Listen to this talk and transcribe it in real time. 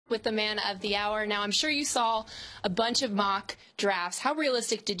With the man of the hour. Now, I'm sure you saw a bunch of mock drafts. How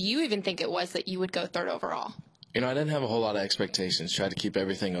realistic did you even think it was that you would go third overall? I didn't have a whole lot of expectations. Tried to keep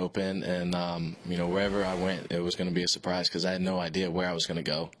everything open, and wherever I went, it was going to be a surprise because I had no idea where I was going to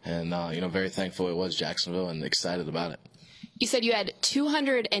go. And very thankful it was Jacksonville and excited about it. You said you had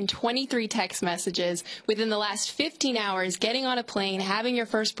 223 text messages within the last 15 hours, getting on a plane, having your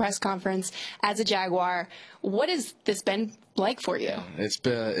first press conference as a Jaguar. What has this been like for you? It's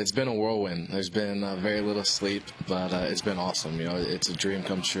been a whirlwind. There's been very little sleep, but it's been awesome. It's a dream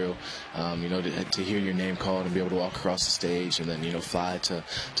come true. To hear your name called and be able to walk across the stage and then fly to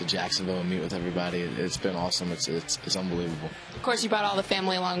Jacksonville and meet with everybody. It's been awesome. It's unbelievable. Of course, you brought all the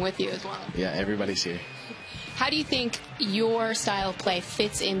family along with you as well. Yeah, everybody's here. How do you think your style of play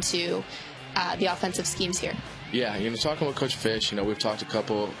fits into the offensive schemes here? Yeah, talking with Coach Fish, we've talked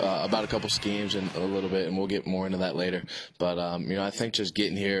about a couple schemes and a little bit, and we'll get more into that later. But I think just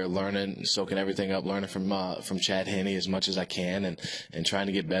getting here, learning, soaking everything up, learning from Chad Henne as much as I can, and trying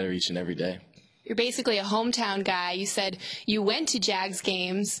to get better each and every day. You're basically a hometown guy. You said you went to Jags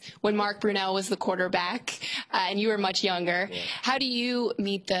games when Mark Brunell was the quarterback, and you were much younger. Yeah. How do you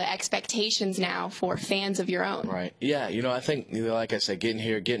meet the expectations now for fans of your own? Right. Yeah. I think, like I said, getting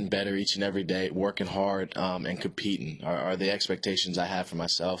here, getting better each and every day, working hard, and competing are the expectations I have for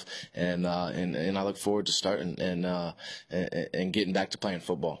myself, and I look forward to starting and getting back to playing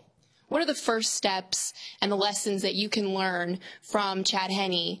football. What are the first steps and the lessons that you can learn from Chad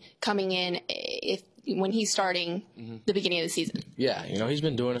Henne coming in when he's starting the beginning of the season? Yeah, he's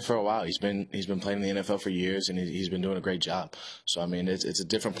been doing it for a while. He's been playing in the NFL for years, and he's been doing a great job. So it's a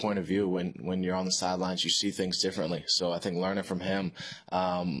different point of view when you're on the sidelines. You see things differently. So I think learning from him,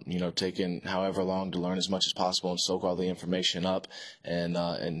 taking however long to learn as much as possible and soak all the information up, and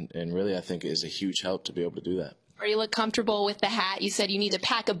really I think is a huge help to be able to do that. Or you look comfortable with the hat. You said you need to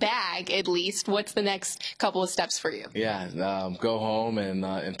pack a bag at least. What's the next couple of steps for you? Yeah, go home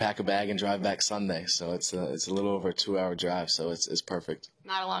and pack a bag and drive back Sunday. So it's a little over a 2-hour drive. So it's perfect.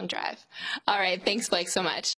 Not a long drive. All right. Thanks, Blake, so much.